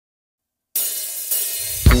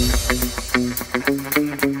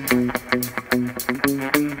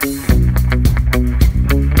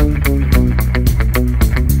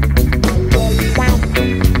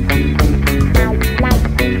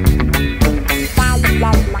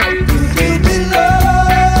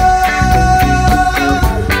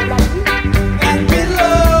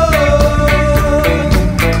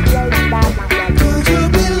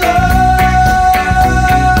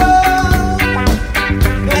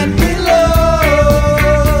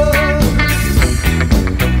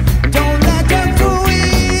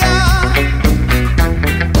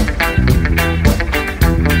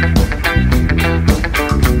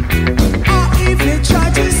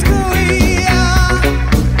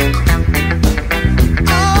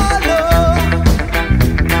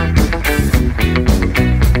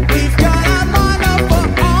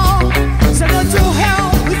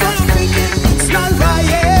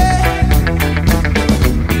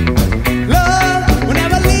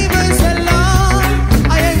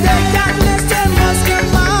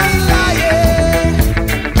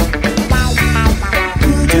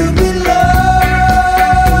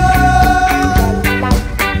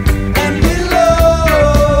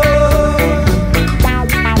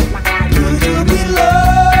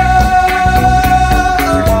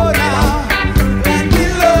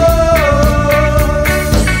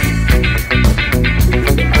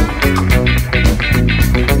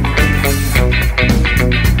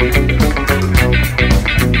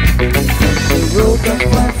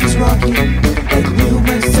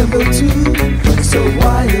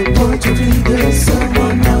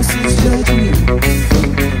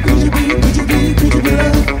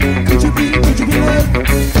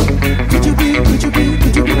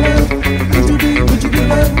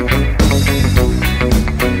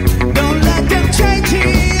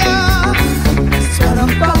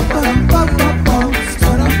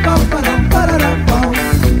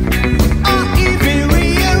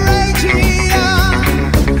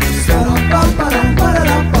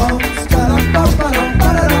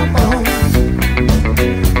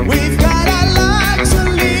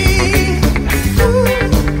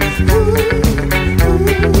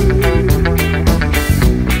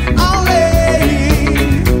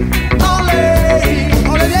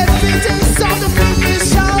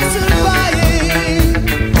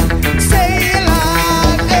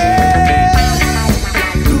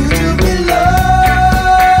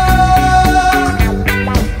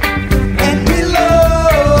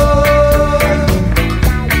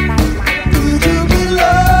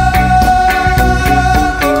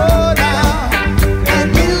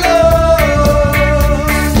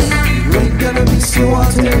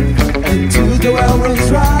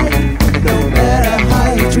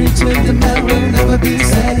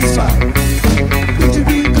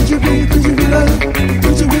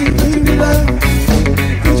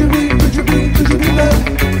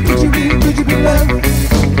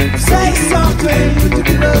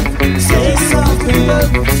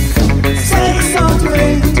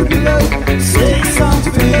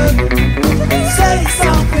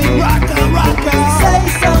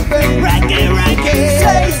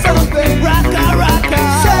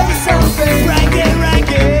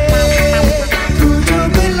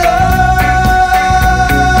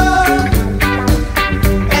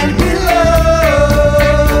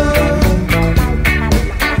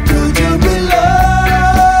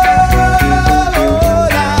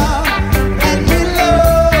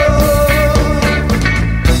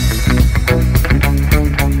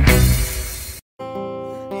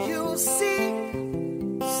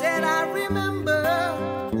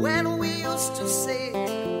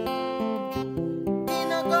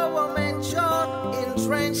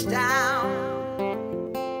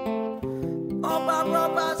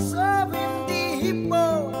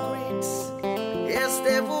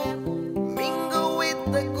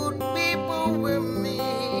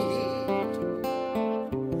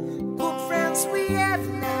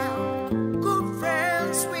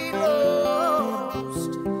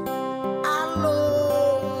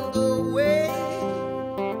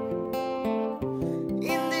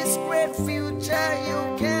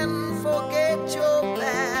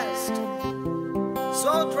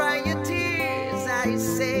I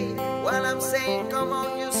say, what I'm saying, come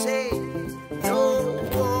on, you say, no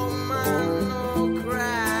woman, no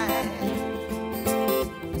cry.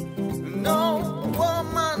 No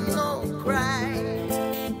woman, no cry.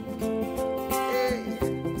 Hey,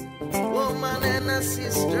 woman and her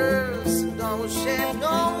sisters, don't shed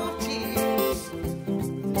no tears.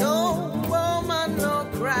 No woman, no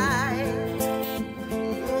cry.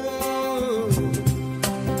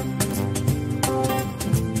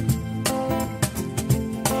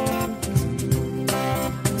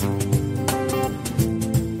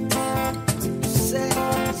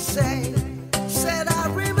 Said I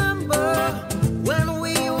remember when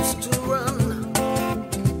we used to run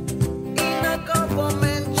in a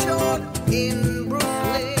government job in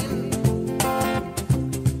Brooklyn,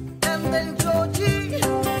 and then Georgie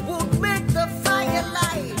would make the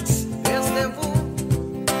firelights, yes they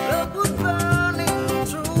would, love would burning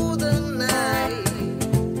through the night.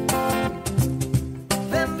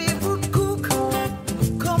 Then we would cook,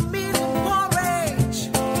 come in porridge,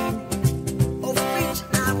 of which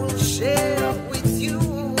I will share with you.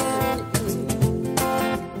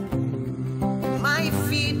 My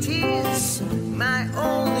feet is my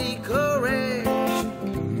only courage,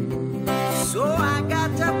 so I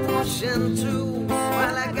got to push and through.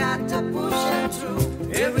 While I got to push and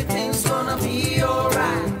through, everything's gonna be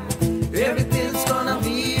alright. Everything's gonna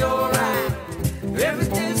be alright.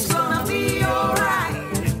 Everything's gonna be alright.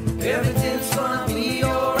 Everything's gonna be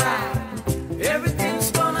alright.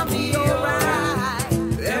 Everything's gonna be alright.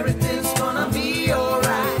 Everything's gonna be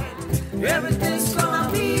alright. Everything's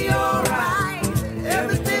gonna be alright.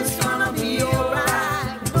 Everything's gonna be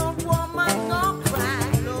alright. No woman, no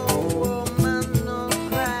cry. No woman, no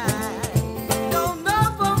cry. No, no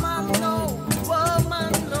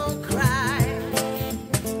woman, no cry.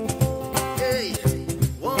 Hey,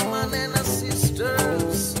 woman and her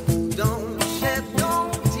sisters, don't shed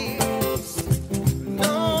no tears.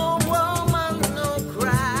 No woman, no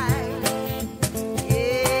cry.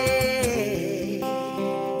 Yeah.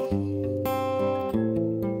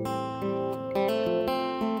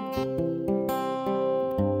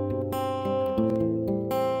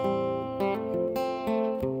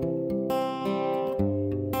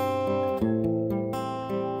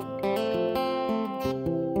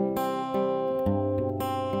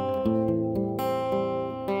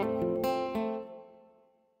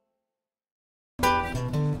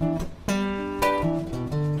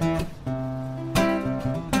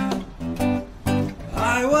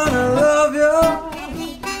 I wanna love you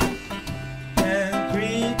and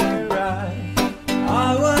treat you right.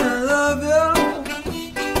 I wanna love you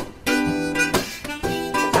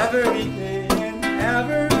every day and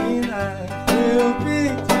every night. We'll be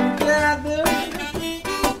together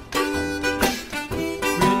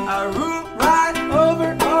with a roof right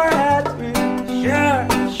over our heads. We'll share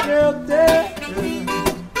a shelter.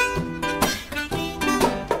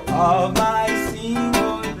 All my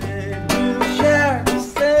single bed, we'll share the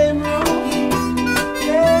same room.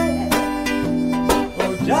 Yeah.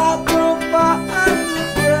 Oh, just provide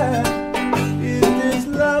the breath. Is this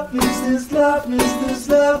love? Is this love? Is this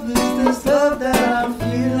love? Is this love that I'm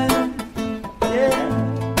feeling?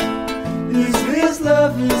 Yeah. Is this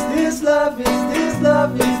love? Is this love? Is this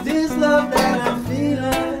love? Is this love that I'm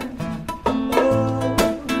feeling? Oh.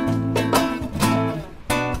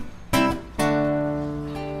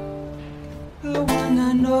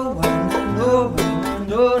 I wanna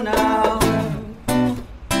know now.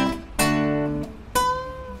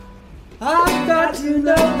 I've got to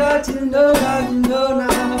know now.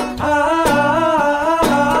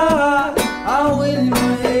 I will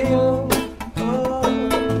know.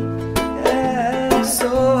 Oh, yeah. So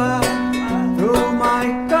I throw my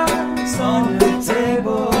cards on the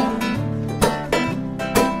table.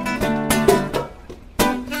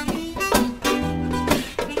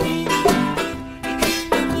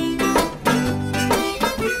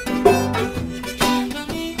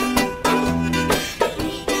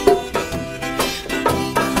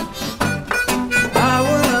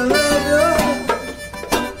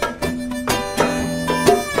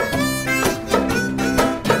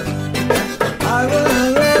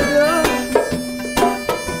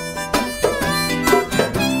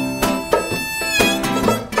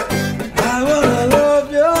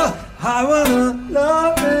 I wanna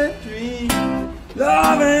love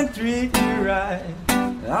and treat you right.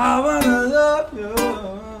 I wanna love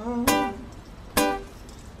you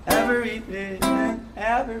every day and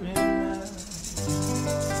every night.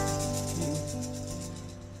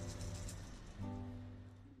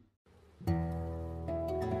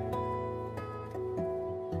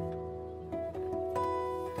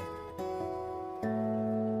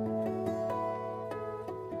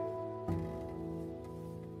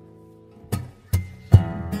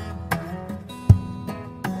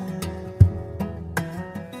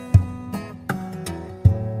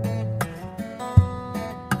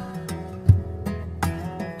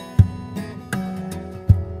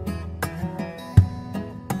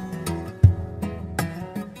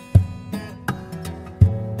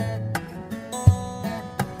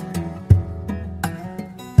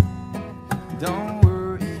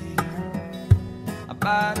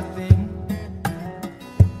 a thing.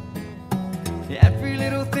 Every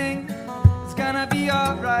little thing is gonna be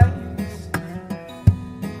alright.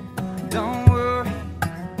 Don't worry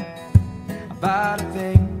about a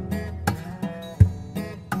thing.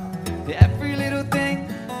 Every little thing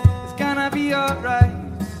is gonna be alright.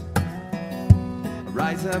 I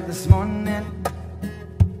rise up this morning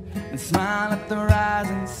and smile at the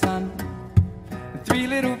rising sun. And three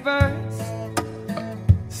little birds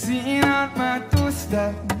singing on my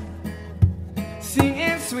doorstep,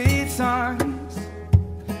 singing sweet songs,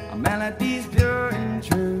 our melodies pure and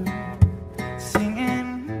true.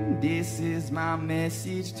 Singing, this is my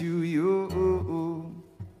message to you.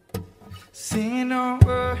 Singing, don't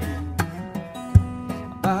worry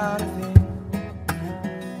about a thing.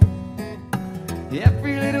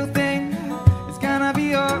 Every little thing is gonna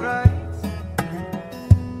be alright.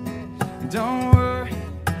 Don't worry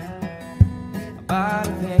about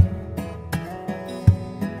a thing.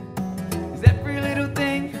 'Cause every little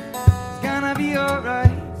thing is gonna be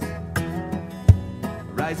alright.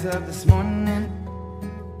 Rise up this morning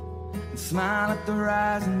and smile at the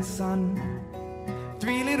rising sun.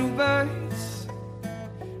 Three little birds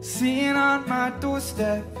singing on my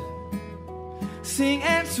doorstep,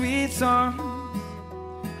 singing sweet songs,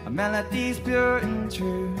 a melody's pure and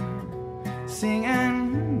true.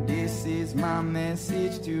 Singing, this is my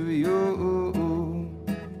message to you.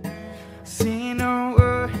 Sing, don't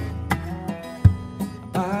worry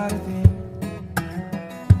about a thing.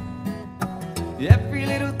 Every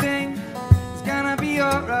little thing is gonna be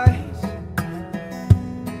alright.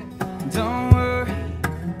 Don't worry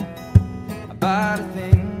about a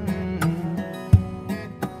thing.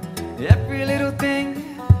 Every little thing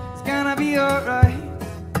is gonna be alright.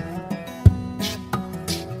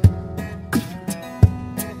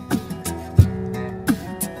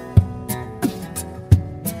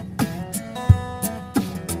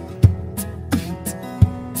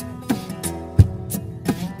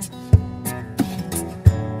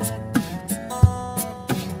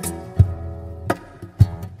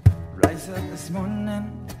 Rise up this morning,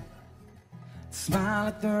 smile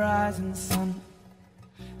at the rising sun.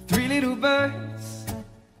 Three little birds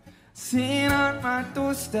singing on my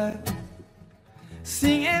doorstep,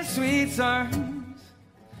 singing sweet songs,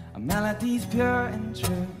 a melody's pure and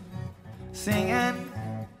true. Singing,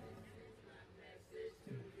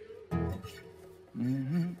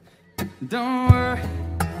 don't worry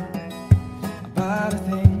about a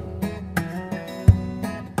thing.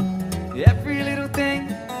 Every little thing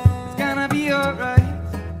is gonna be alright.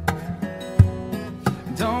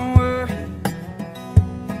 Don't worry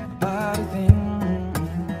about a thing.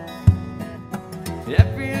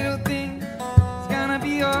 Every little thing is gonna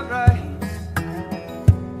be alright.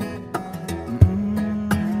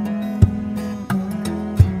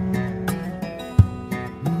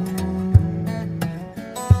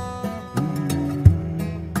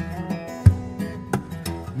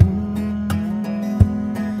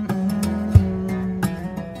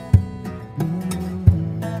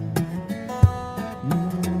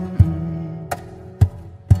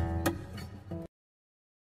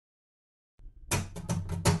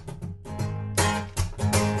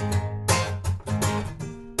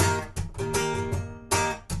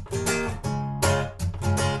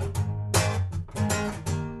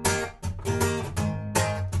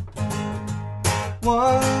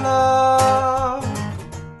 One love,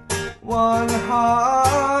 one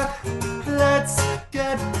heart. Let's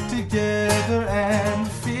get together and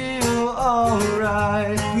feel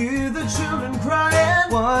alright. Hear the children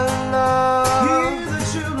crying. One love, hear the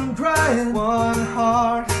children crying. One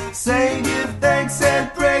heart. Say give thanks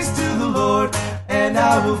and praise to the Lord, and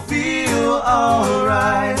I will feel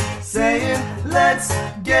alright. Saying let's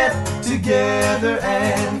get together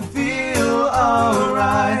and feel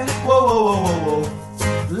alright. Whoa, whoa, whoa, whoa, whoa.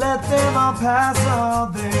 Let them all pass all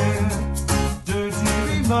their dirty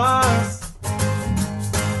remarks.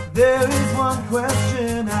 There is one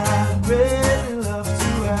question I'd really love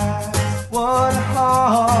to ask. One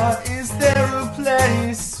heart, is there a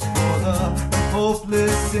place for the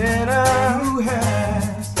hopeless sinner who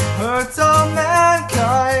has hurt all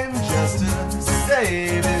mankind just to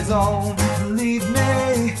save his own? Believe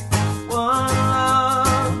me, one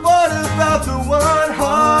love. What about the one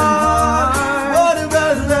heart? What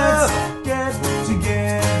about let's get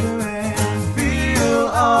together and feel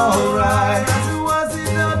alright? As it was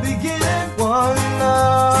in the beginning. One love.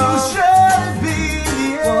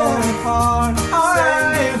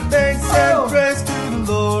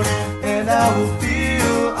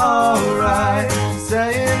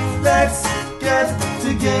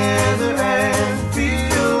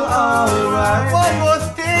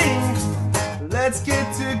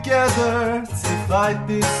 together to fight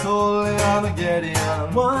this holy Armageddon.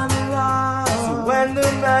 One love. So when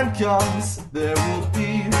the man comes, there will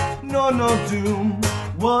be no doom.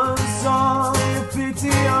 One song, pity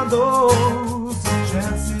on those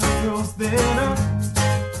chances grows thinner.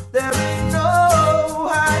 There is no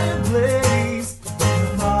higher place than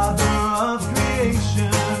the Father of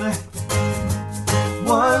creation.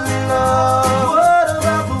 One love. What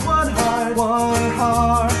about the one heart? One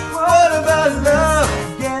heart. What about love?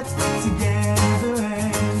 Get together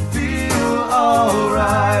and feel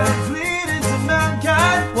alright. Pleading to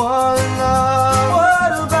mankind. One love.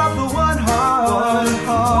 What about the one heart? One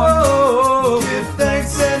heart. Whoa. Give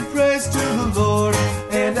thanks and praise to the Lord,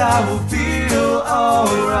 and I will feel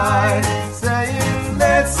alright. Saying,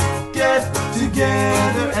 let's get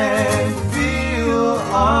together and feel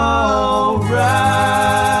alright.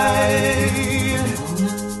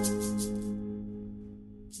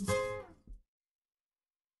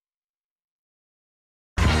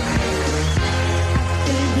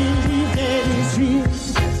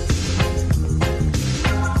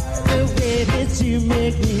 You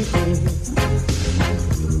make me feel.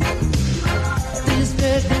 This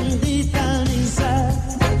burden deep down inside,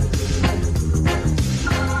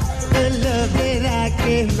 the love that I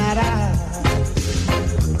cannot hide.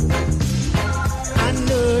 I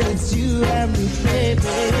know it's you and me, baby.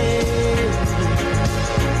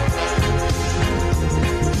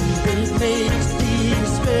 It makes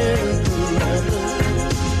this world love,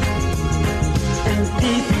 and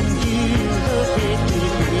keeping you looking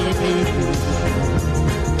at me.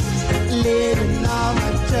 Living all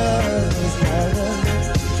my trust,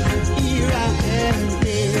 here I am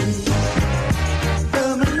again.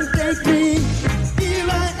 Come and take me, here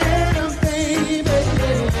I am, baby.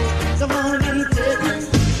 Come on and take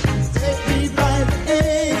me by the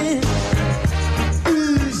hand.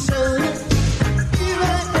 Ooh, show me, here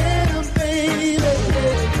I am, baby.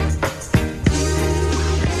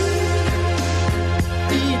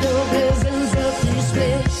 Be the presence of your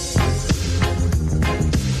spirit.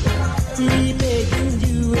 Me begging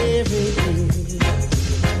you every day.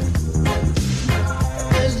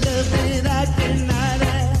 The love that I cannot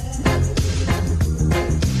have,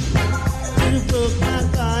 you broke my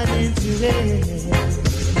heart into air.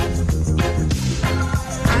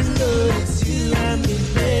 I know it's you and me,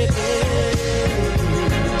 baby.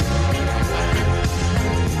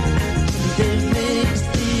 That makes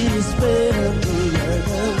this world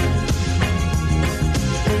love,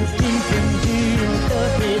 and keeping you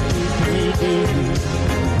loving.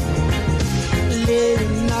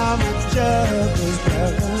 Letting all my troubles go.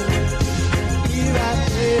 Here I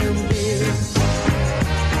am, baby.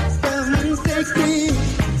 Come and take me.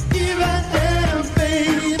 Here I am,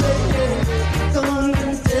 baby. Come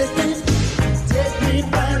and take me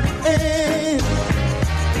by the hand.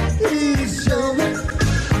 Please show me.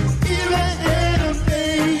 Here I am,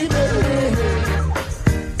 baby.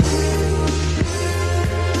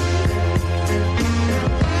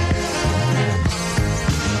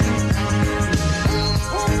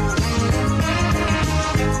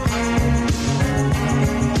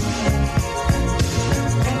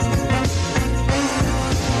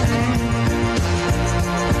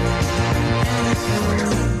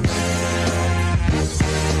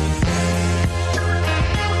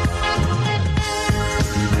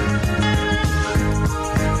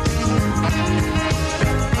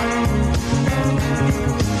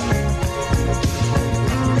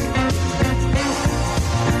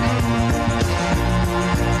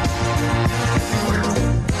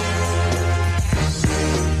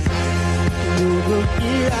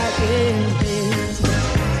 Here I am, baby.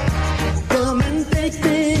 Come and take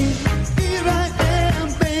me. Here I am,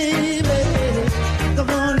 baby. Come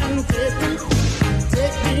on and take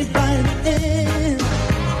me by the hand.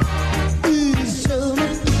 Ooh, show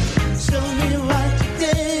me what you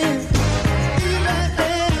can. Here I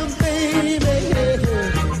am, baby.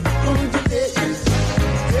 Won't you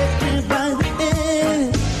take me by the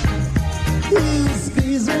hand? Ooh,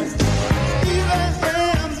 squeeze me. Here I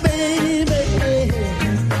am, baby.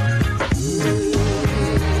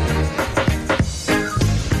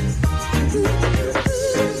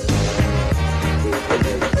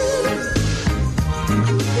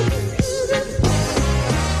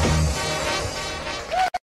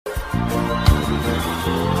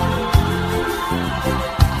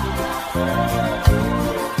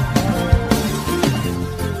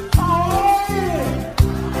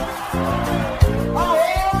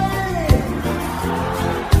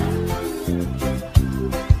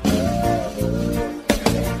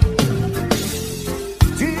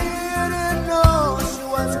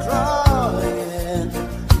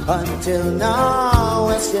 Until now,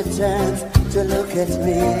 it's a chance to look at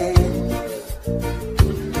me.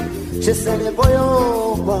 She said, boy,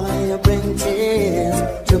 oh boy, you bring tears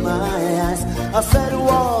to my eyes. I said,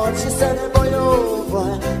 what? She said, boy, oh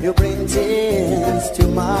boy, you bring tears to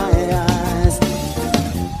my eyes.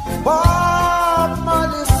 Bob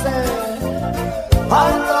Marley said, how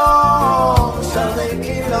long shall they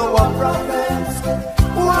kill our prophets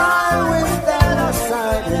while we stand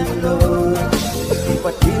aside and look?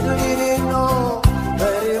 But he didn't know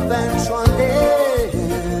that eventually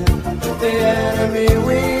the enemy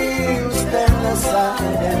will stand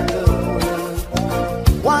aside and look.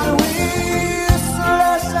 While we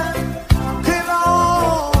slash and kill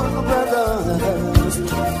on brothers,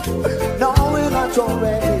 knowing that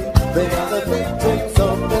already they are the victims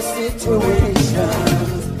of the situation.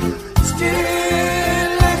 Still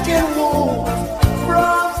licking wounds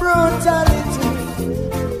from brutality.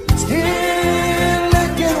 Still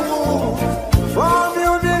licking wounds from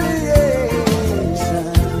humiliation.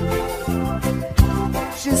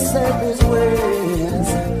 She said these words,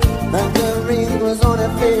 and the ring was on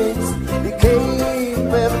her face. Became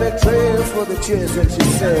perpetrators for the church, and she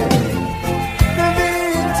said, the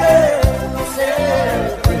victims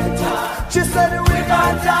every time. She said we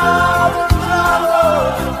got down and trouble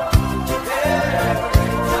every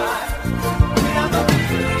time. We are the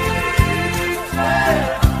victims every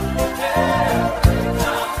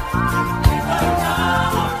time. We got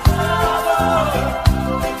down and trouble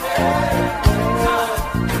every time.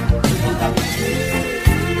 We are the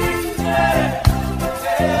victims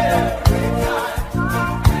every time.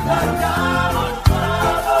 We got down and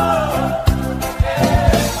trouble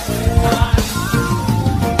every time.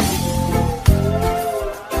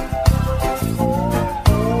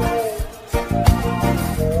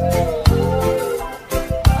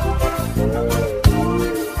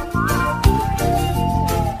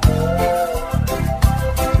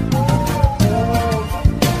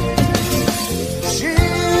 She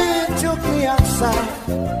took me outside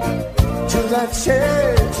to that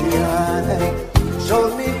church yard,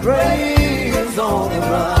 showed me graves on the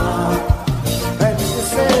ground, and she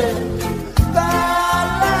said, "That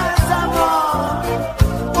lies are born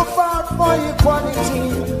who fought for equality.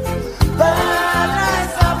 That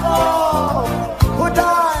lies are born who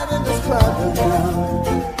died in this crowded town.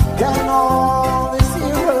 Can all these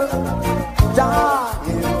heroes die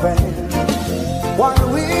in vain? While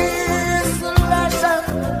we slash and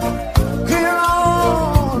kill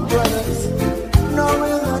our brothers,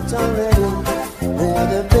 knowing that already they're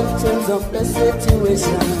the victims of the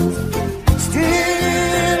situation.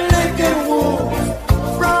 Still licking wounds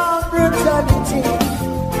from brutality.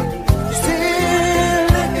 Still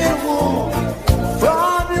licking wounds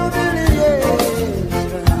from humiliation."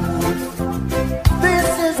 This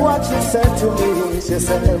is what she said to me. She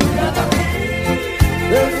said, "We are the victims."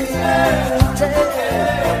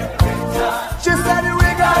 She said, "We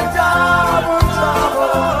got double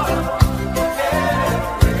trouble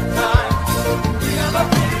every time. We are the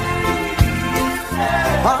victims."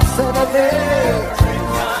 I said,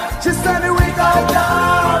 she said, "We got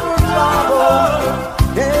double trouble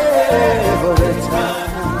every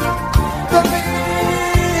time. The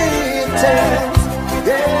victims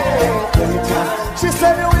every time." She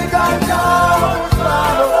said, "We got double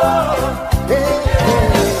trouble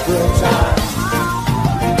every time."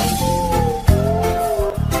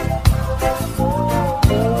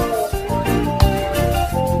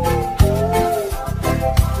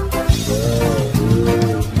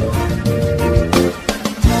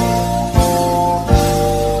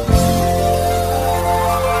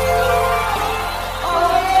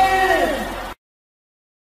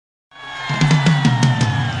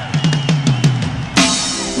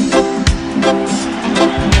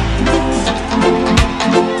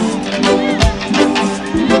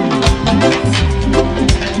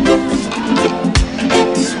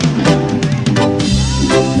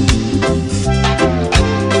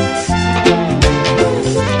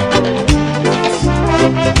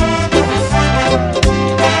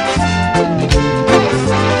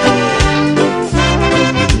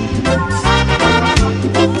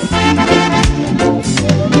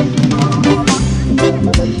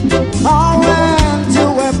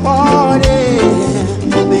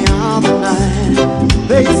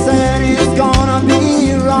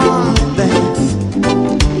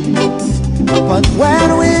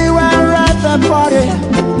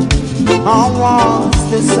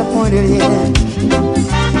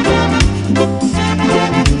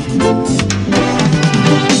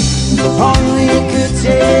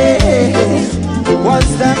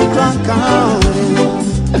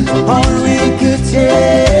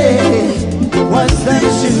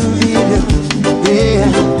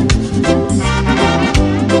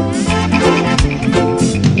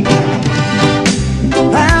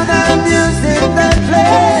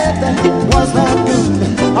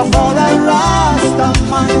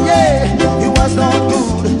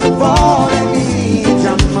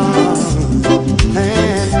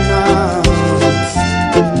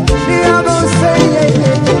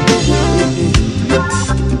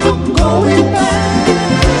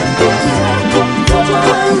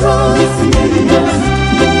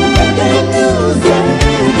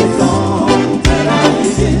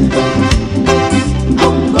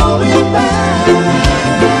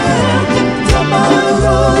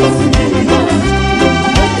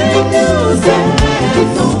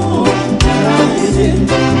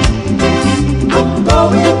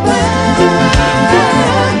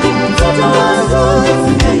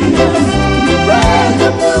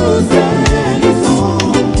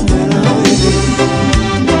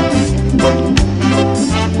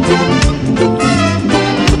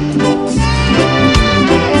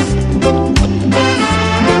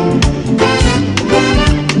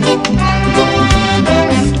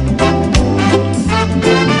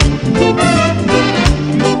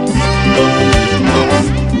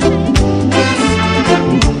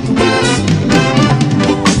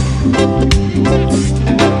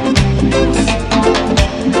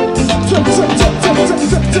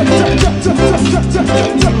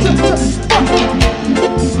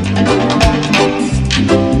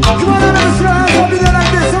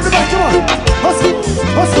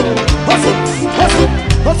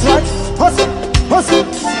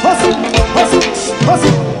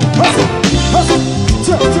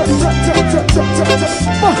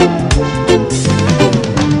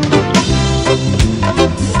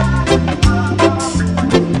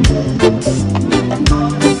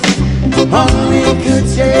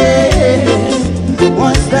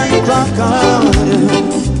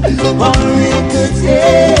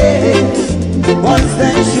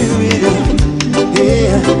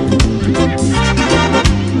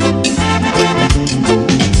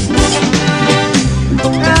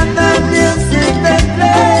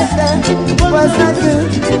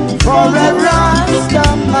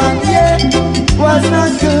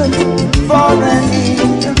 not good for an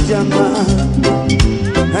Egyptian.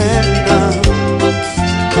 And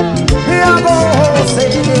here I go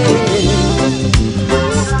singing,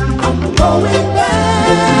 going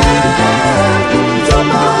back to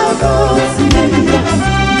my roots.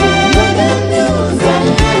 Reggae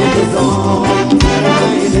music is all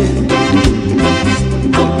right.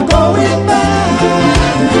 Going back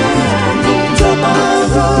to my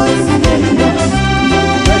roots.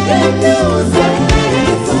 Reggae music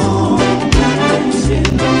is all right.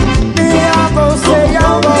 Here I go say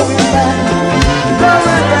I'm going back.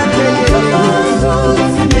 Going back to my roots.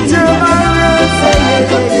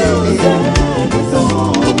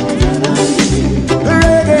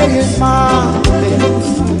 Reggae is mine.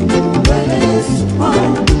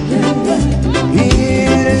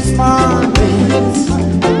 It is mine. It is mine.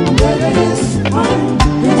 It is mine.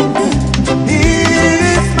 It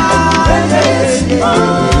is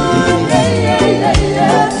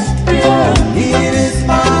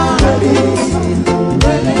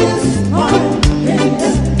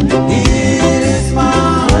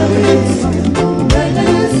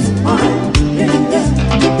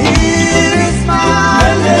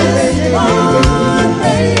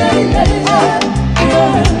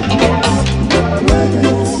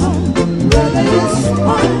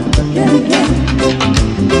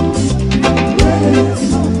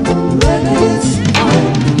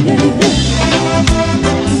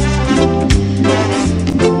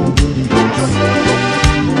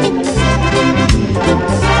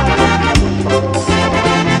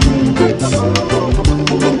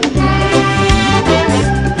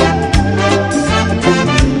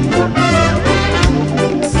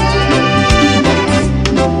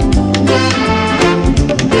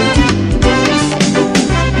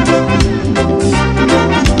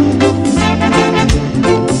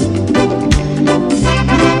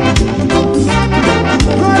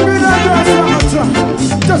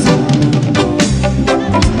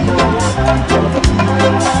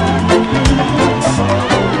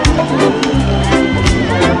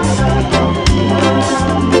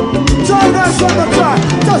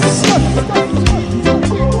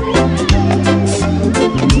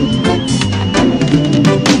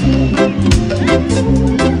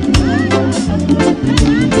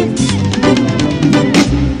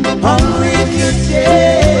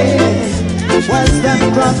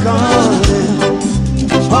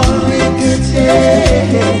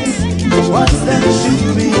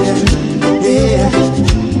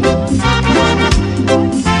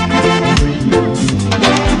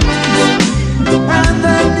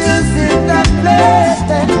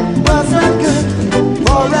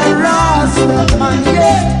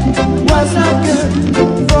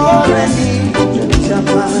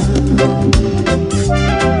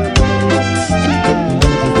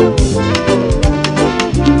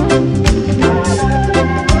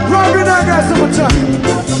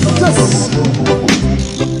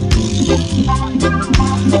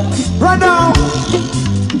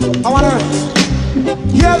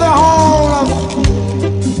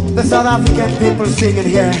African people singing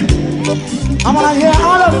here. I want to hear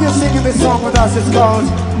all of you singing this song with us. It's called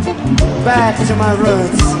Back to My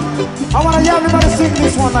Roots. I want to hear everybody sing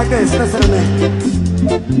this one like this. Listen to me.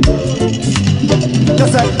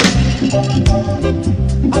 Just like,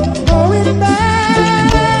 I'm going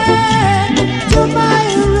back to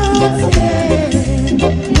my roots again.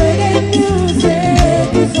 Reggae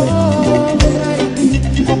music is all that I need.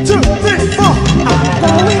 2, 3, 4. I'm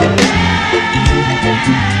going back.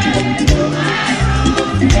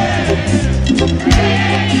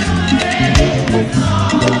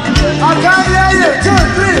 I can't hear you. 2,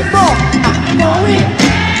 3, 4. I'm going.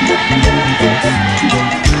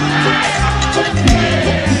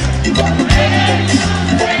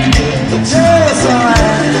 Yes,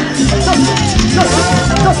 alright. Just.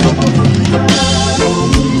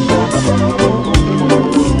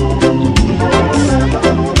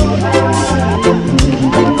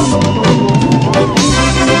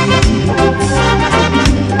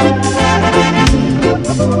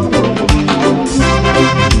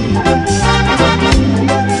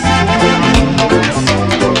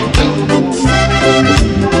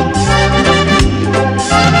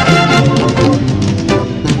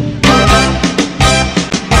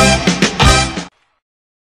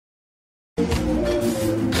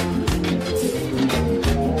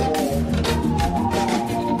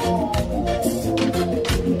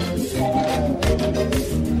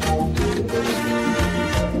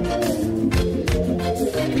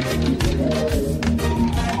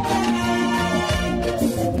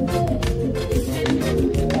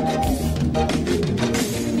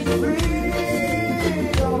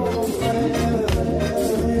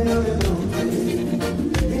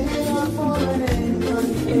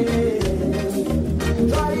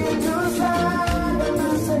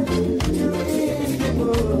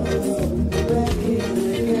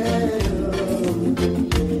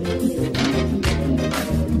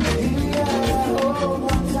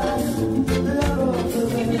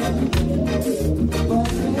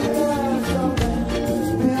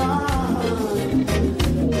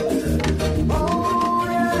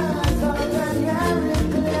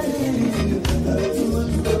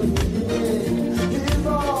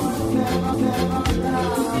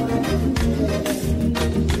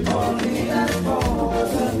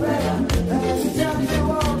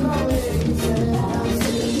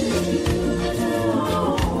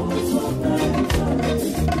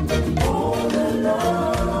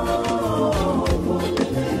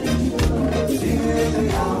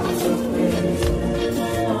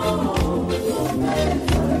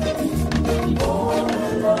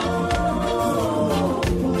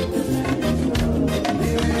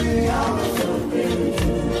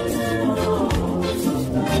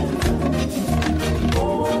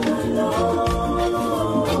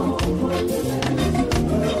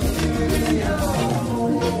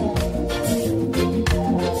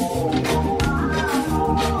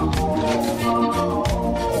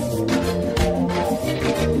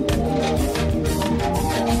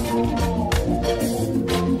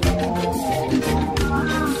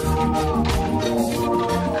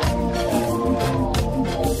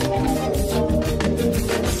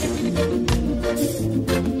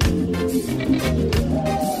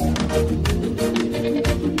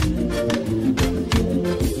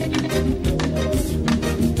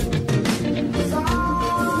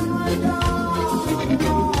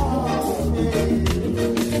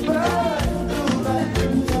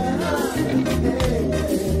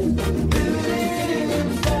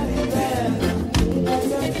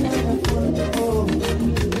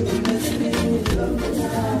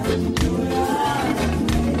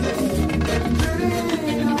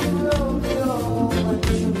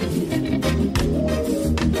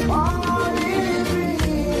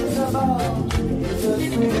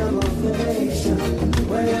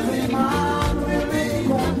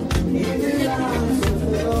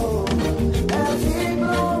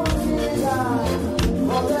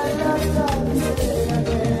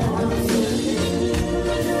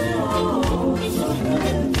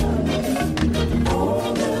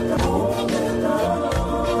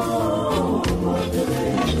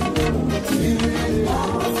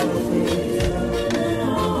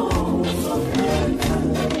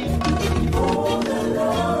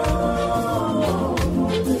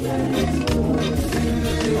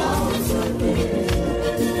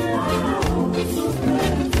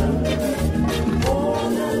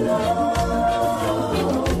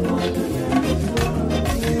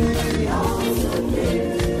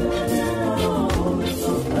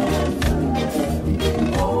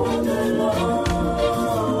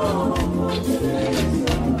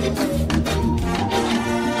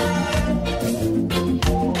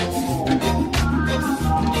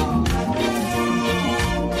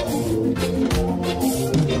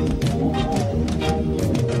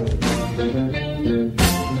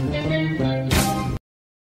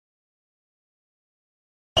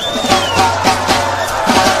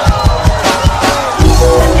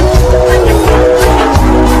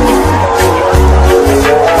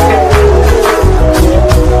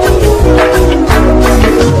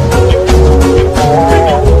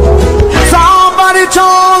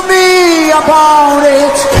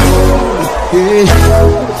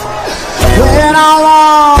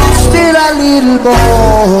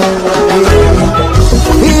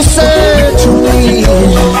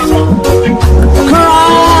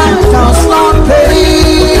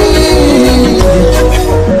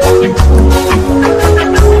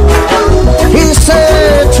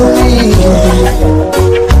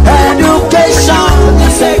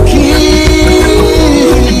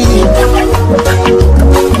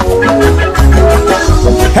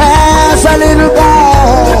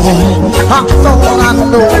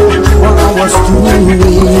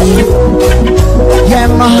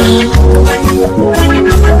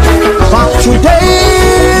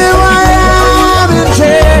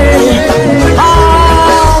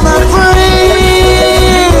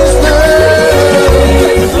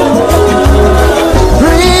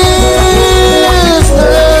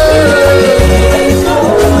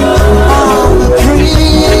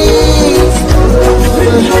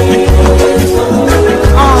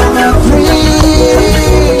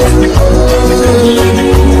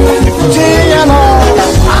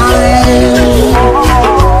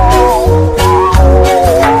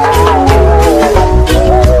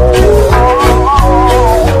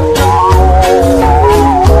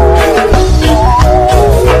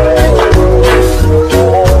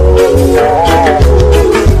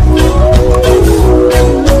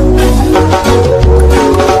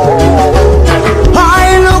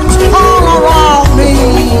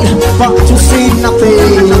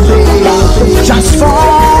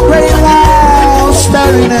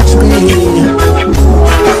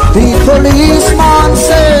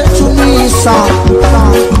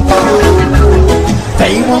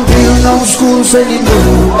 schools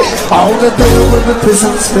anymore. All they build will be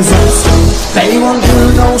prisons, prisons. They won't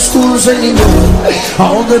build no schools anymore.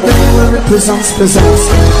 All they build will be prisons, prisons.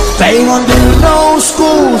 They won't build no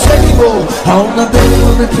schools anymore. All they build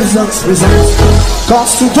will be prisons, prisons.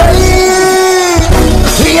 Cause today,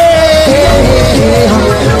 yeah,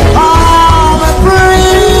 all the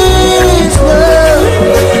prisoners,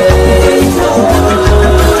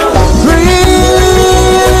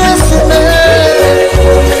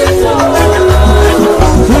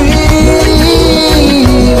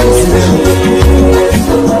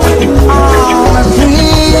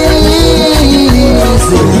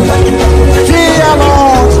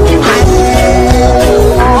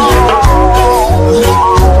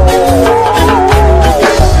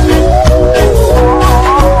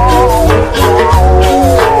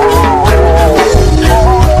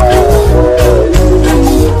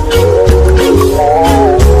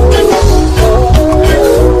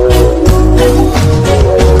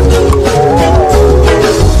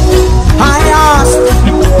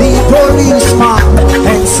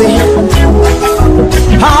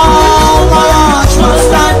 how much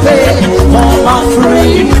must I pay for my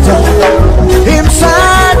freedom? Him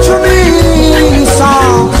said to me,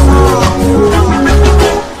 son,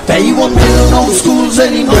 they won't build no schools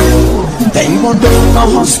anymore. They won't build no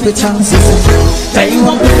hospitals. They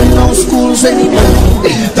won't build no schools anymore.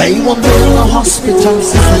 They won't build no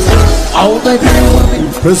hospitals. All they build will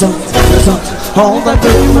be prisons, prisons. All they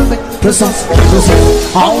build will be prisons,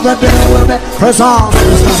 prisons. All they build will be prisons,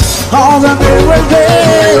 prisons. All they build will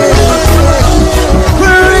be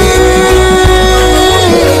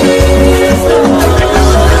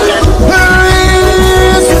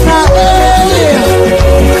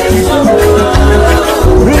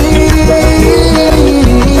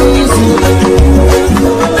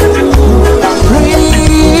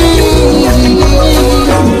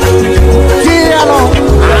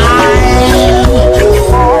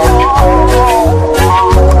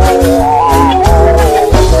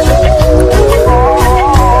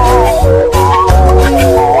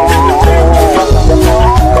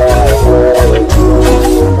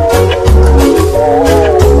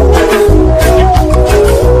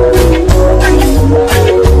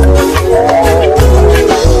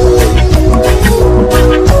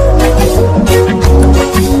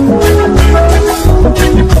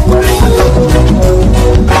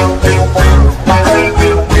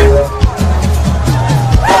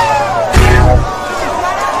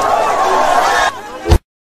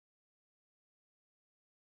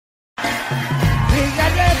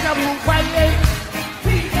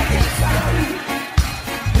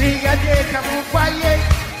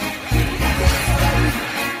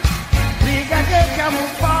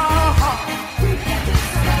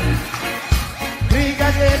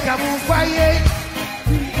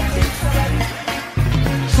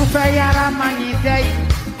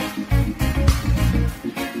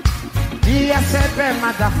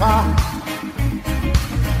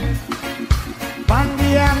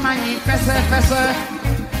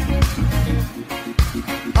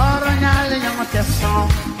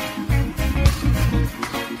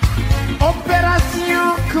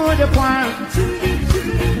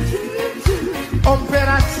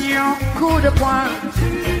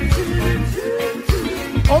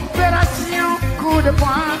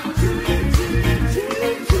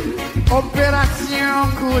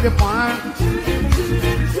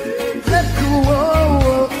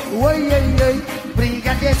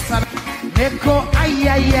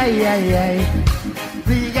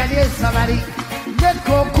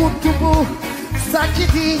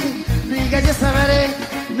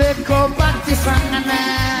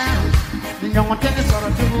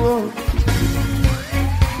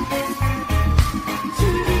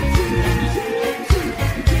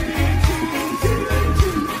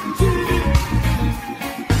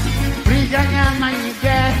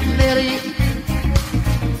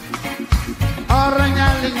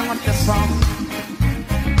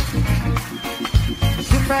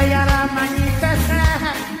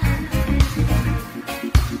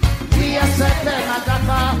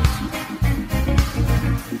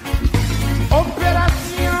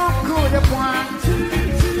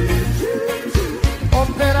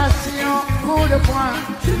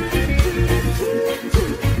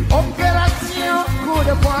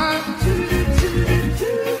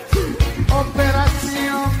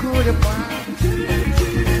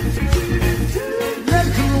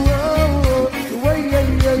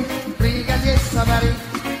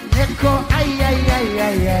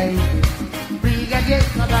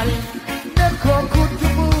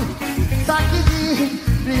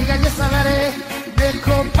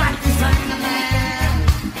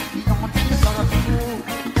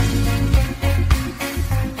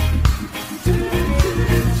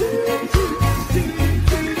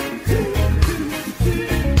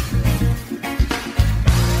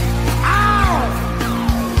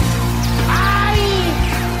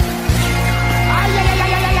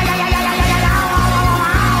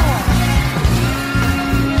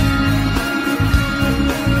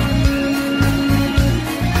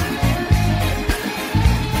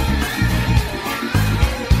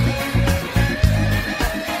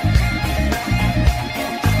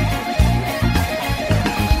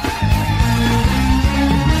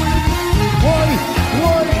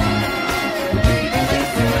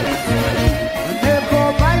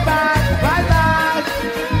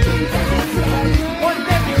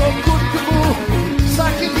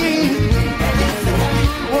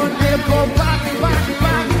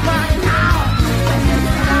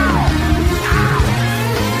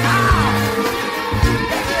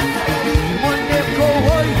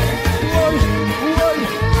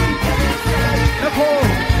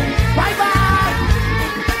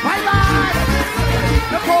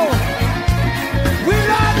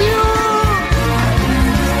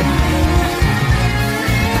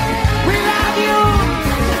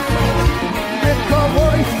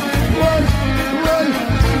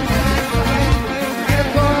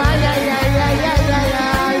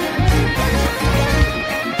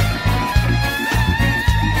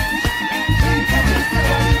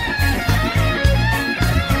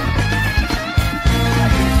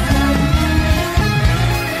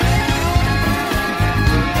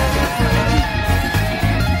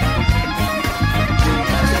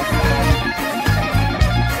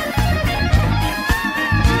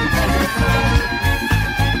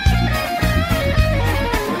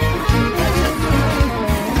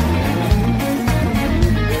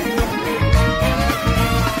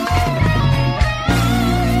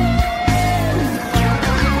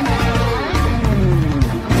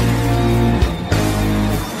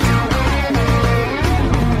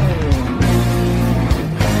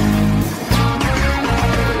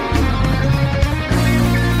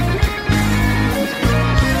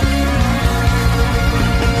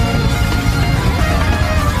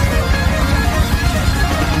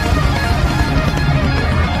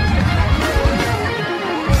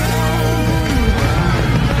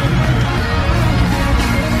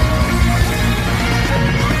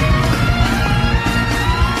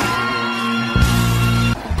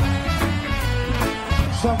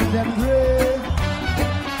Some of them great,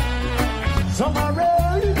 some are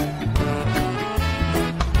red.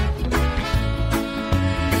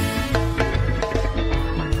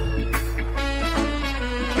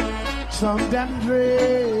 Some of them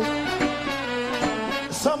great,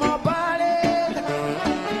 some are ballad.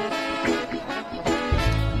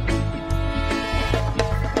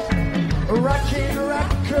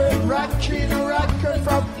 Rockin', rockin'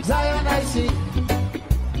 from Zion I see.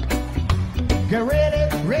 Get ready,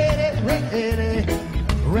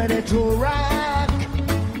 ready to rock.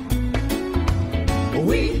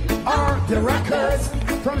 We are the rockers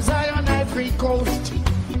from Zion Ivory Coast.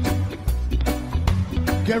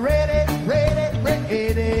 Get ready,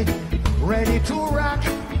 ready to rock.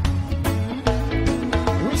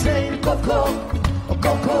 We say Coco,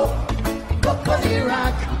 the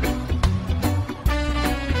rock.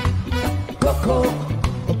 Coco,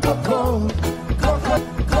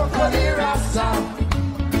 the rasta.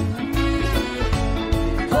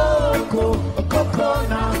 Coco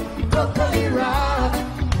now, Coco the rock.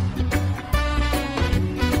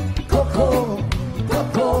 Coco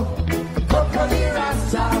the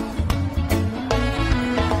rasta.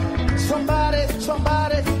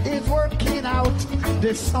 Somebody is working out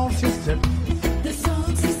the sound system.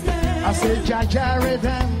 I say Jaja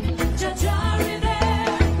rhythm.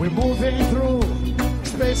 We're moving through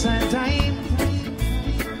space and time.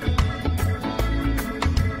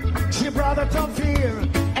 She brought up some fear,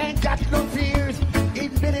 ain't got no fears.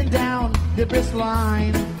 It's been down the best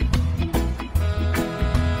line.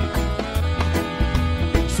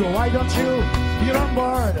 So why don't you get on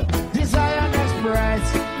board the Zion Express?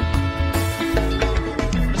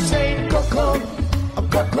 Say Coco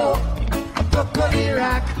the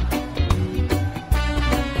rock.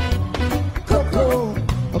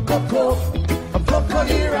 Coco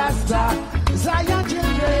the rasta. Zion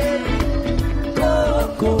children.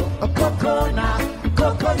 Coco now,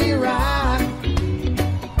 Coco the rock.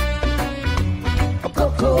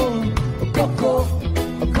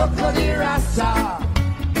 Coco the rasta.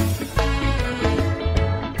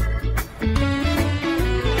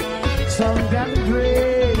 Some damn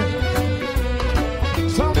great,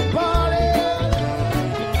 some ballad.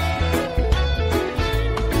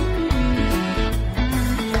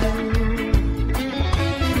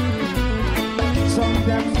 Some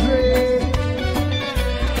damn great,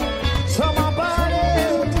 some are ballad.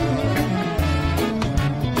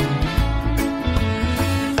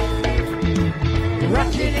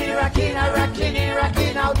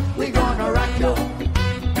 Rockin' out, we gonna rock you.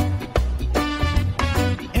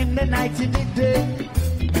 In the night, in the day,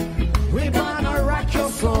 we gonna rock your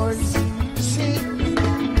swords. See,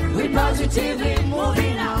 we positively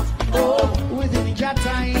moving out. Oh, within your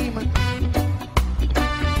time.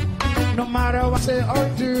 No matter what say or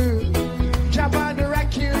do, Japan to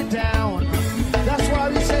rock you down. That's why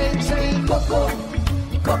we say Coco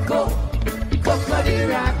the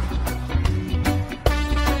rock.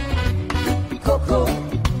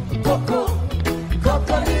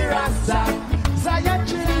 Coco the rasta. Zion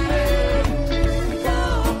children.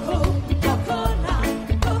 Coco now,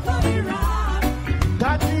 Coco the rock.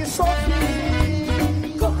 That is Sophie.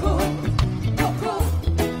 Coco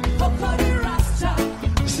the rasta.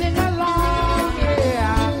 Sing along,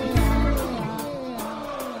 yeah.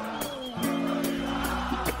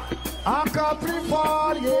 Encore plus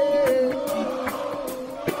fort, yeah.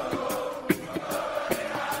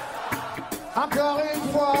 Encore une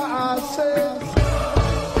fois assez.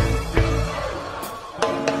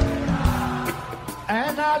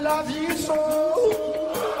 And I love you so.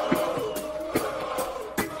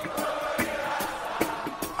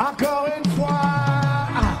 Encore une fois.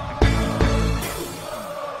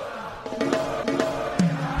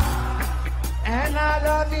 And I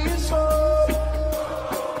love you so.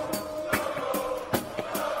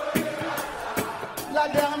 La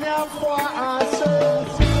dernière fois assez.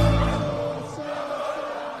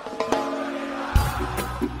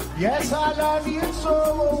 Yes, I love you so.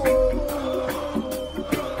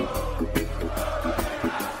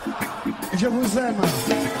 Je vous aime.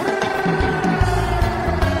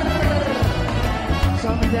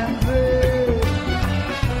 Some damn good,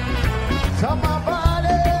 some are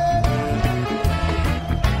body.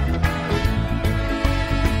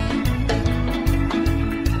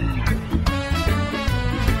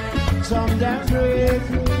 Some damn good,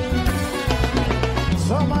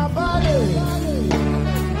 some are body.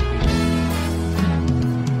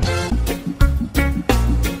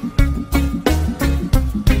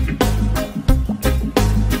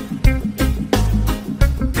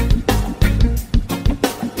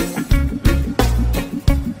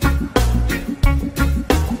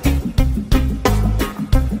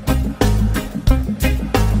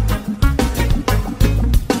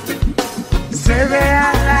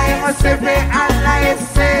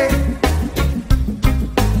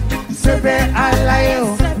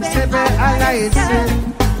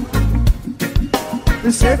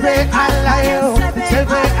 Sebe alayo,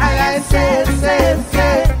 sebe alayo,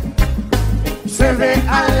 sebe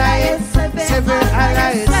alayo, sebe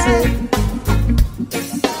alayo,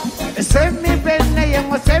 semi benne ye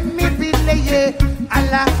mo semi bille ye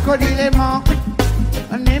ala kodile mo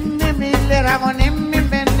nimmi millera mo nimmi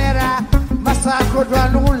bennera masa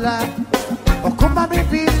kodwanula okuma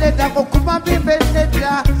bibile da okuma bibenne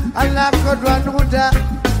da ala kodwanuda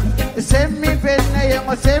semi benne ye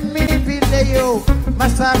mo semi bille yo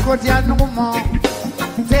masa kodyanumo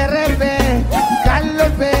terebe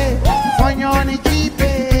kalobe fonyoni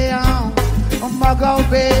jibe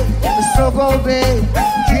Magobe, Sogobe,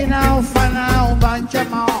 Gina Fana,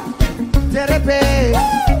 Banchama, Terebe,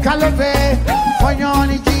 Kalobe,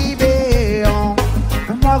 Fonyoni Jibe,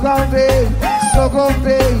 Magobe,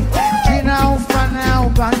 Sogobe, Gina Fana,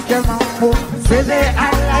 Banchama, Sebe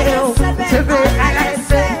Alayo, Sebe Alayo,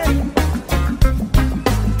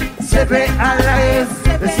 Sebe Alayo,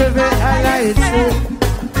 Sebe Alayo,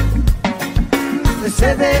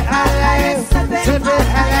 Sebe Alayo, Sebe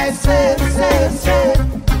Alayo,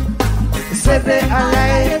 Sebe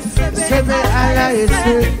Alayo, Sebe Alayo,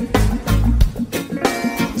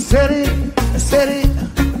 Seri, Seri,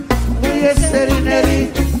 we are Seri Neri,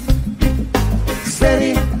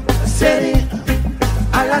 Seri, Seri,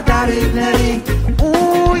 Aladari Neri,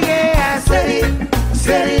 ooh yeah, Seri,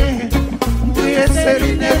 Seri, we are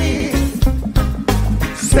Seri Neri,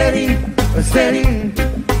 Seri, Seri,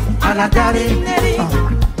 Aladari Neri.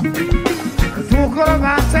 Tukoro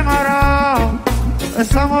Bansemoro,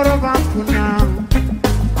 Samoro Bankuna,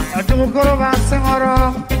 Tukoro Bansemoro,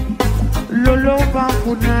 Lolo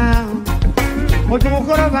Bankuna,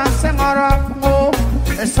 Tukoro Bansemoro,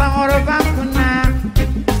 Samoro Bankuna,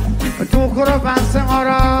 Tukoro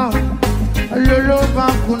Bansemoro, Lolo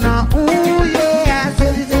Bankuna, ooh yeah,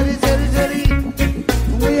 Seri, Seri, Seri, Seri,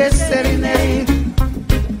 we are Seri Neri,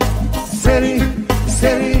 Seri,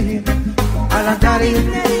 Seri, Aladari,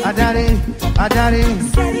 Adari, Adari,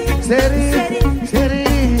 Seri, Seri,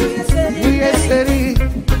 we are Seri,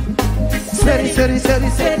 Seri, Seri, Seri,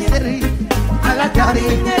 Seri, Seri, Aladari,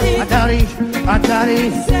 Adari, Adari,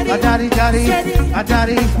 Adari, Adari,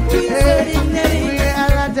 Adari, we are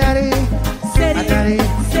Aladari, Adari,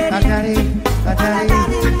 Adari, Adari,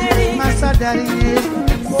 Masadari,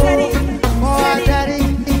 oh, Adari,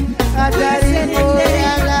 Adari, oh,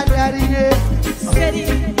 Aladari,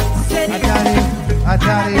 Adari,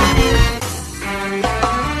 Adari.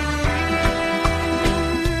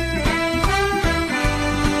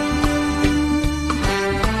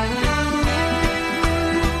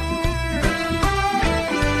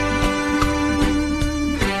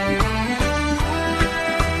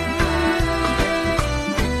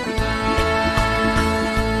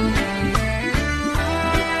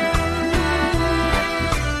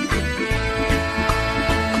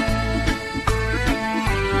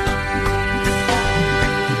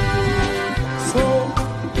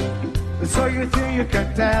 So you think you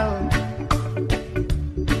can tell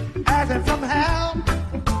Adam from hell,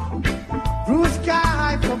 blue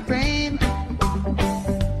sky from pain,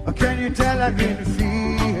 or can you tell I've been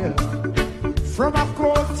fear from a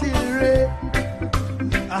cold till red,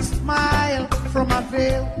 a smile from a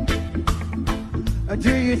veil? Or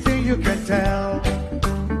do you think you can tell?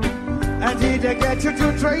 And did I get you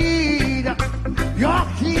to trade your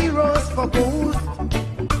heroes for gold?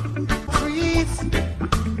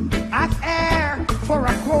 Air for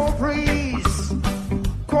a cold breeze,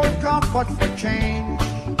 cold comfort for change.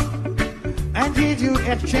 And did you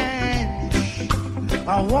exchange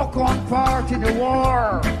a walk-on part in the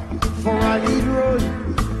war for a lead road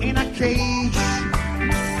in a cage?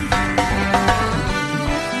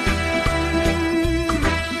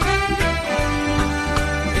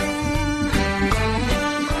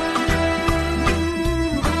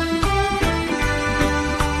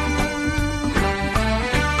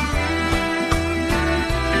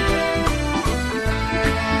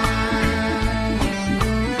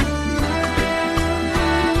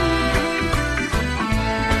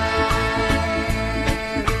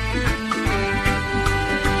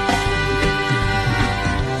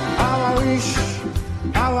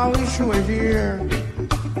 I wish you were here.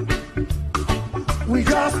 We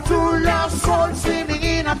just two lost souls swimming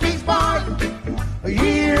in a big pond,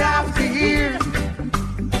 year after year,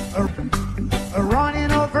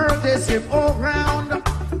 running over the same old ground.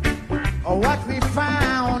 What we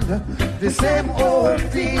found, the same old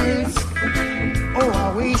fields. Oh,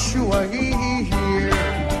 I wish you were here.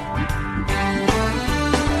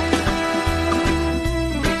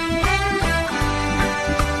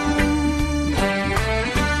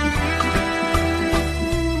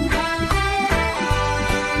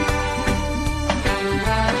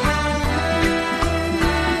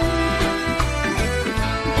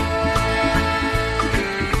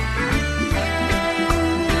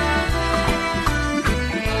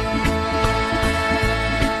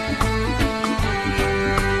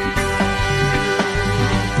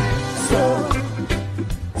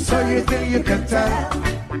 you think you can tell?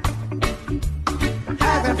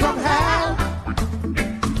 Heaven from hell,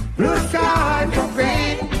 blue sky from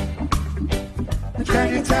rain.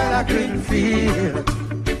 Can you tell a green field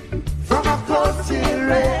from a cold till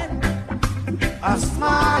rain? A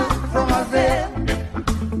smile from a veil.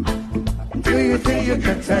 Do you think you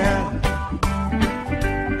can tell?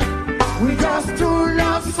 We just two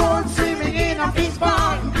lost souls swimming in a fish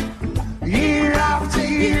pond, year after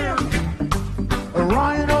year,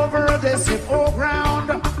 running over the same old ground.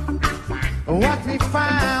 What we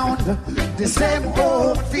found, the same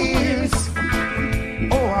old fears.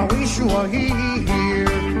 Oh, I wish you were here.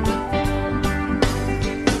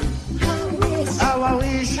 How I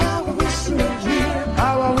wish you were here.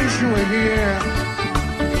 How I wish you were here.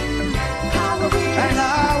 And I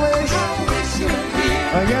wish you were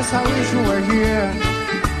here. Yes, I wish you were here.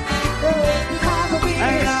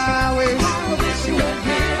 And I wish you were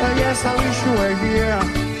here. Yes, I wish you were here.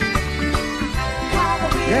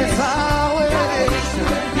 Yes, I wish.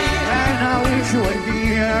 And I wish you were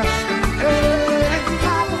here.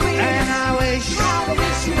 And I wish.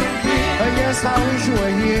 Yes, I wish you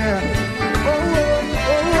were here.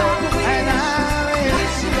 And I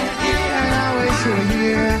wish you were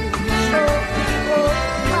here.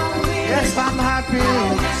 Yes, I'm happy.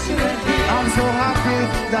 I'm so happy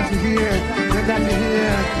that you're here. That you're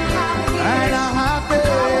here. And I'm happy.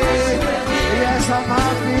 Yes, I'm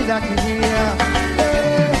happy that you're here.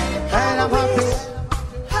 And I'm happy.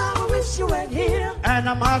 I wish you were here. And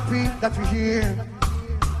I'm happy that you're here.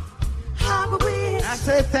 I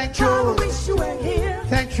say thank you. I wish you were here.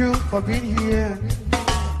 Thank you for being here.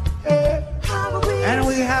 And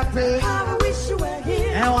we're happy. I wish you were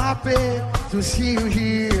here. And we're happy to see you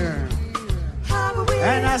here.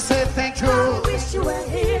 And I say thank you. I wish you were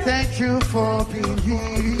here. Thank you for being here.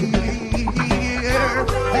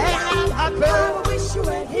 And I'm happy. I wish you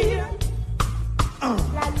were here. How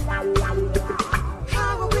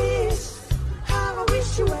I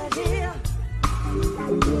wish you were here.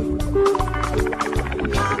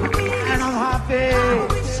 And I'm happy. I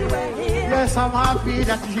wish you were here. Yes, I'm happy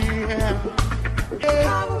that you're here.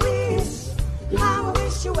 How I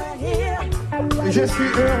wish you were here. Je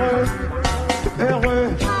suis heureux,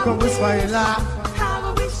 heureux que vous soyez là. How I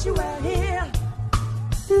wish you were here.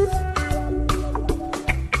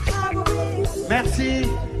 Merci,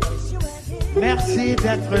 merci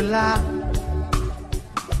d'être là.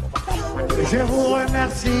 Je vous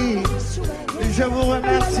remercie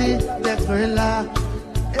d'être là.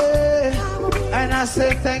 And I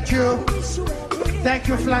say thank you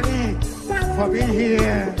Flanny, for being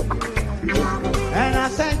here. And I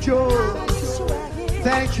thank you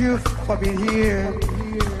for being here.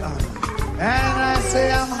 And I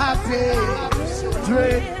say I'm happy,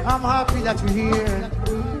 Dre, I'm happy that you're here.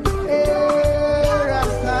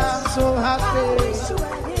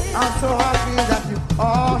 I'm so happy that you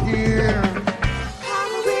are here.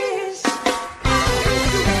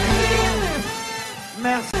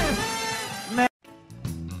 Merci.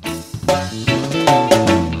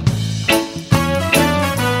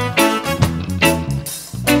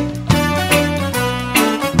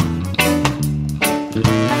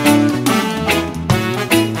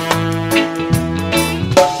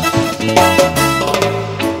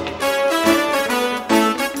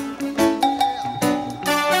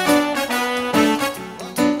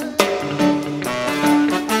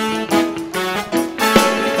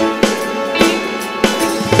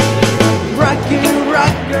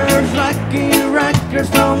 Rockers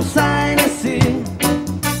from side to sea.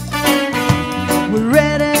 We're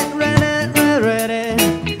ready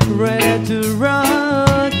to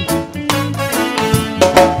rock.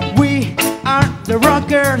 We are the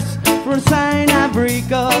rockers from South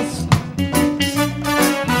Africa.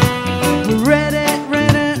 We're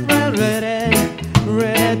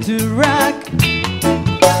ready to rock.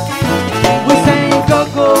 We say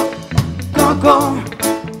Coco, Coco,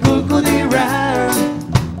 Coco the round.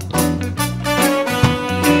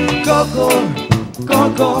 Coco,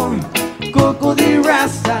 Coco, Coco the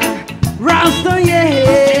Rasta, Rasta,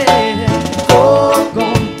 yeah.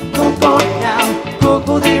 Coco, Coco now,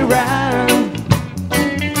 Coco the round.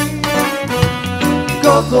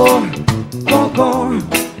 Coco, Coco,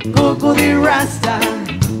 Coco the Rasta.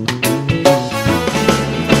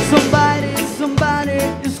 Somebody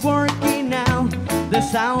is working now. The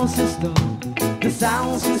sound system,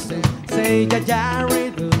 say ja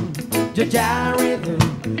rhythm.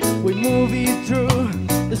 We move it through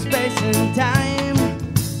the space and time.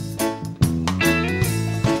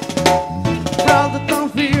 Brother,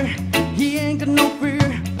 don't fear, he ain't got no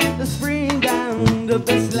fear. Let's bring down the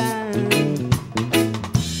bassline.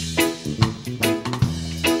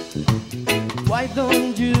 Why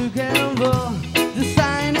don't you gamble the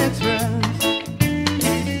sign express?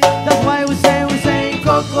 That's why we say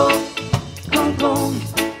Coco, Coco,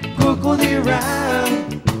 Coco the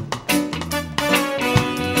Ram.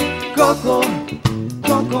 Coco,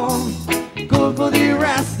 Coco, Coco the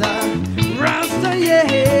Rasta, Rasta,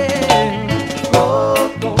 yeah.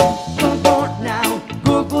 Coco, Coco now,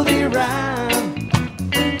 Coco the Ram.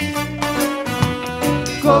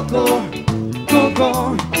 Coco,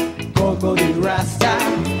 Coco, Coco the Rasta.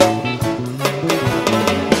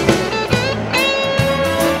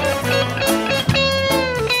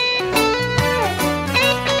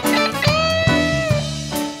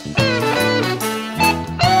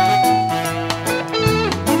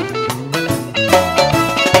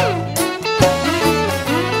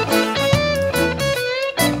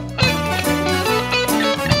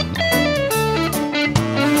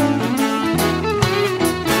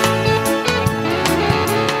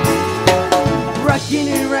 Rockin'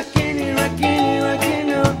 it, rockin' it, rockin' it, rockin'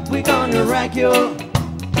 it, we gonna rock you.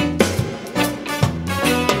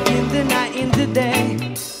 In the night, in the day,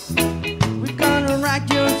 we gonna rock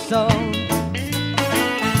your soul.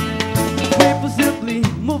 People simply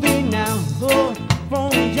moving now, oh,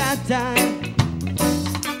 from your time.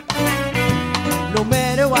 No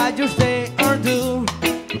matter what you say or do,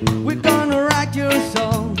 we gonna rock your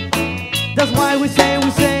soul. That's why we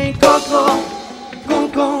say, Coco,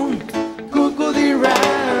 Coco, Coco the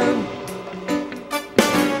Ram.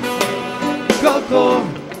 Coco,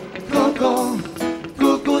 Coco,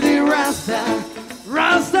 Coco the Rasta,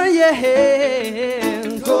 Rasta, yeah.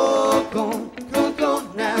 Coco, Coco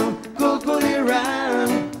now, Coco the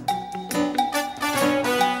Ram.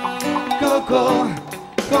 Coco,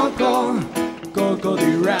 Coco, Coco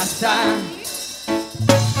the Rasta.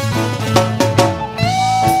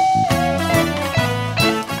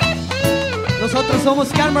 Nosotros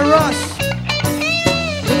somos Karma Rush.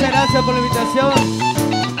 Muchas gracias por la invitación.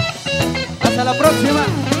 Hasta la próxima.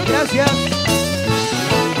 Gracias.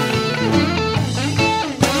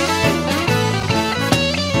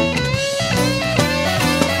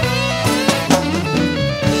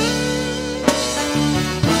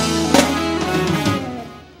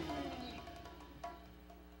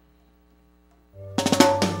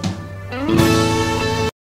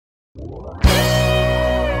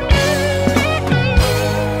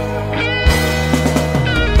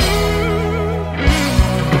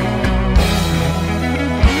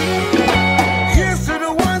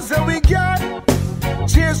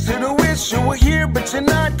 But you're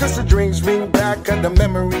not, cause the drinks bring back the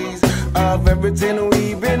memories of everything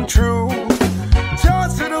we've been through.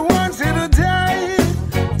 Toast to the ones who died,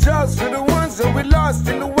 toast to the ones that we lost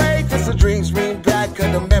in the way, cause the drinks bring back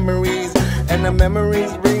the memories, and the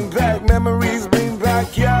memories bring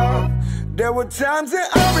back, yeah. There were times that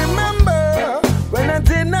I remember when I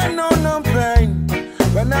did not know no pain,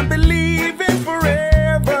 when I believe in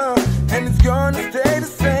forever, and it's gonna stay the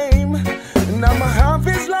same. And now my heart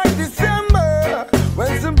feels like December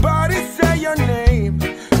when somebody say your name,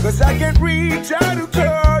 cause I can't reach out to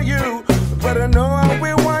call you, but I know I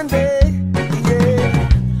will one day, yeah.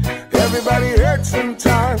 Everybody hurts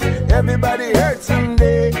sometimes, everybody hurts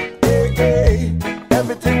someday, yeah, yeah.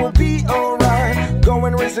 Everything will be alright, go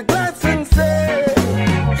and raise a glass and say,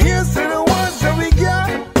 here's to the ones that we got,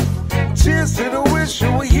 cheers to the wish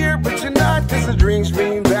you were here, but you're not, cause the drinks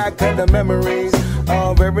bring back the memories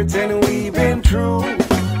of everything we've been through.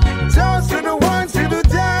 Toast to the ones who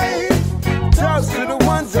died, toast to the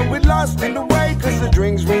ones that we lost in the way, cause the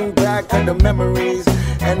drinks bring back the memories,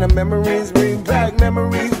 and the memories bring back, yeah.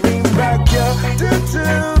 Memories bring back, yeah.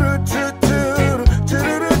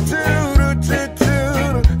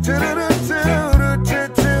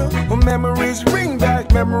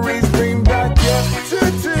 Memories bring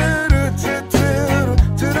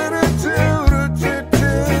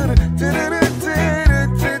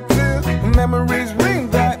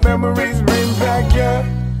back, yeah.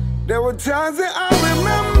 There were times that I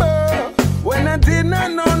remember when I did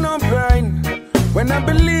not know no pain, when I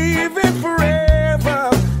believe in forever,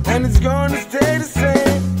 and it's gonna stay the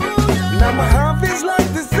same. Now my heart feels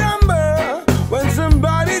like December when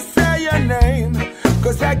somebody say your name,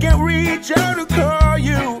 cause I can't reach out to call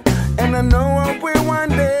you, and I know I will one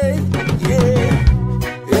day,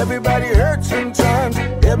 yeah. Everybody hurts sometimes,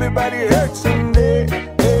 everybody hurts someday,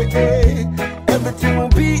 hey, hey. Everything will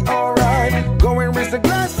be alright, go and raise a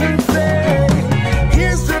glass and say,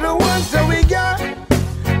 here's to the ones that we got,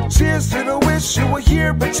 cheers to the wish you were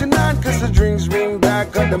here, but you're not, cause the drinks bring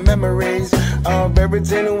back all the memories of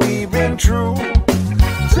everything we've been through.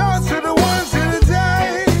 Toast to the ones who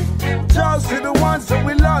died, toast to the ones that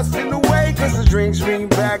we lost in the way, cause the drinks bring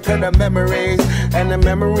back back of the memories, and the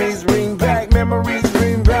memories bring back, memories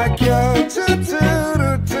bring back, yeah.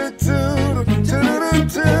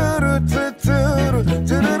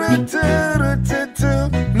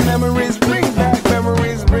 Memories bring back,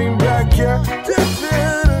 memories bring back, yeah.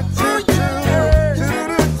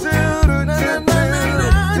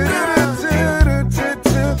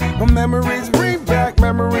 Memories bring back,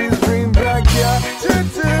 memories bring back, yeah.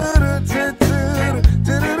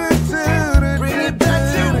 Bring it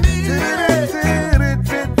back to me.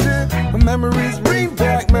 Memories bring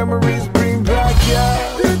back, memories bring back, yeah.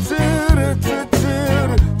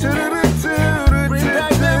 Bring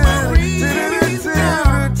back memories,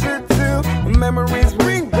 yeah. Memories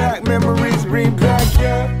bring back, memories bring back,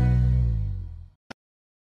 yeah.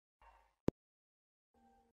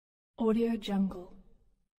 Audio Jungle.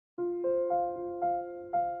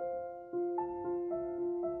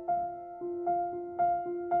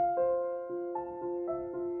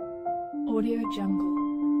 Audio Jungle.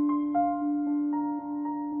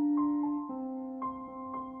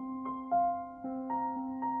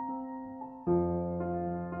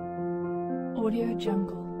 Audio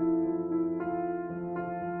Jungle.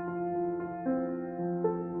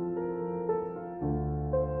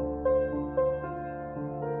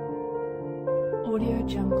 Audio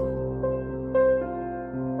Jungle.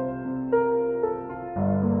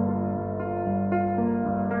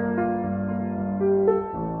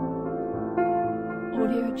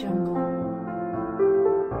 Audio Jungle.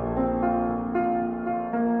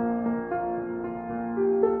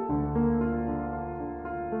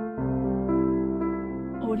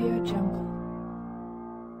 Audio Jungle.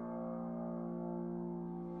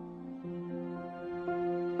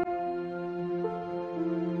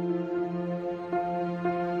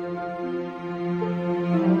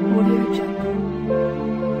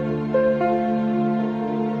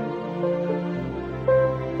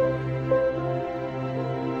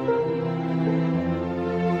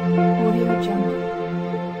 Audio Jungle.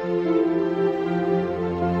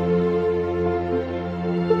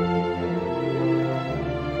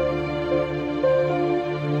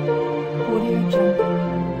 Audio Jungle. Audio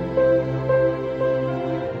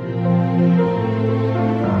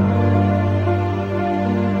Jungle.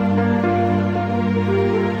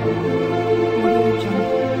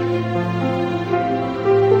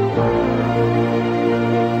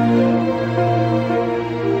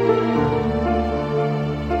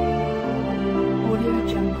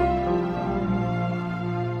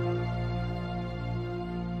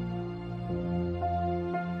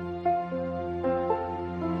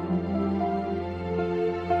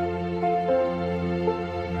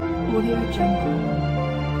 Audio Jungle.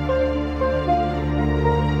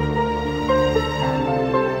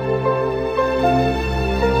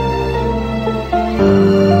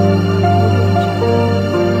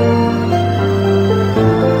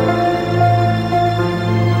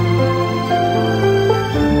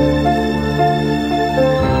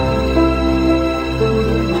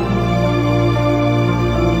 Audio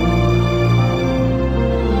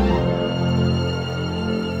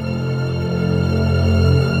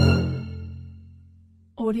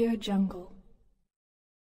Jungle. Audio Jungle.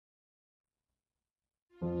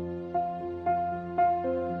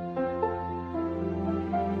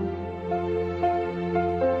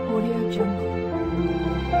 Audio Jungle.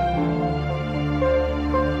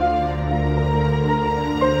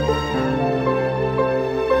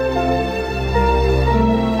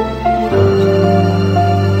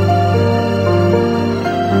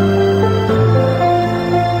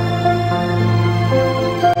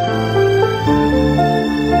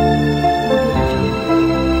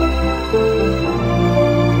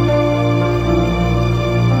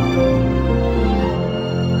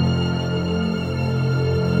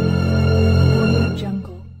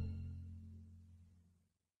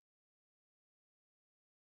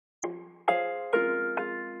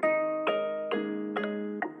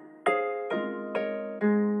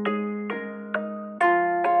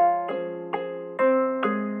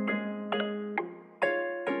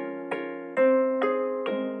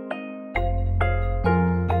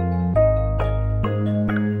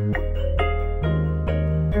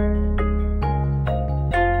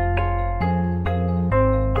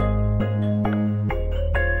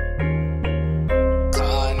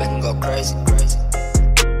 Crazy.